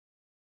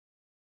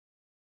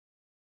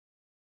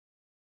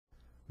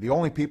The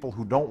only people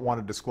who don't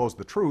want to disclose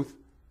the truth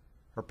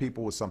are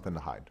people with something to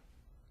hide.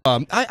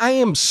 I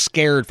am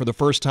scared for the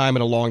first time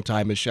in a long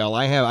time, Michele.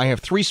 I have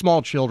three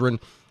small children.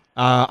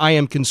 I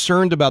am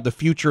concerned about the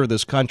future of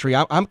this country.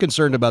 I'm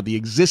concerned about the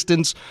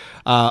existence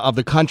of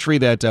the country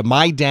that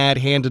my dad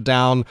handed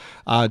down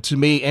to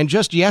me. And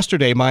just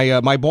yesterday,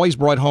 my boys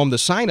brought home the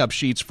sign-up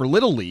sheets for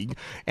Little League.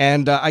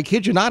 And I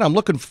kid you not, I'm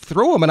looking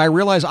through them, and I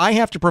realize I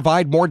have to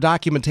provide more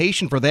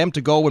documentation for them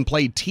to go and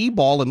play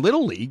T-ball in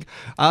Little League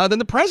than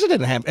the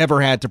president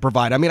ever had to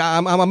provide. I mean,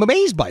 I'm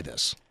amazed by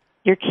this.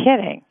 You're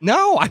kidding.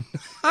 No, I'm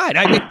not.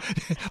 I mean,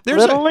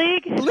 there's Little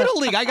League? Little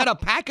League. I got a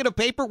packet of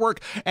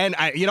paperwork, and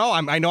I know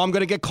I'm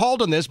going to get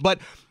called on this, but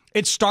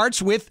it starts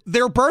with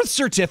their birth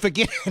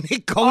certificate, and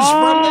it goes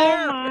from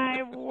there. Oh,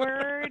 my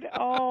word.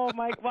 Oh,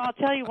 my. Well, I'll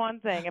tell you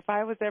one thing. If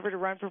I was ever to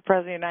run for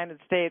president of the United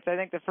States, I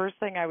think the first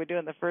thing I would do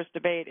in the first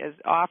debate is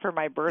offer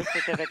my birth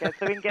certificate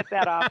so we can get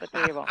that off the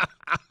table.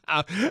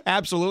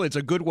 Absolutely. It's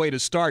a good way to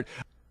start.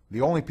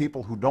 The only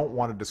people who don't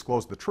want to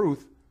disclose the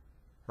truth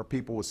are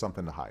people with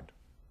something to hide.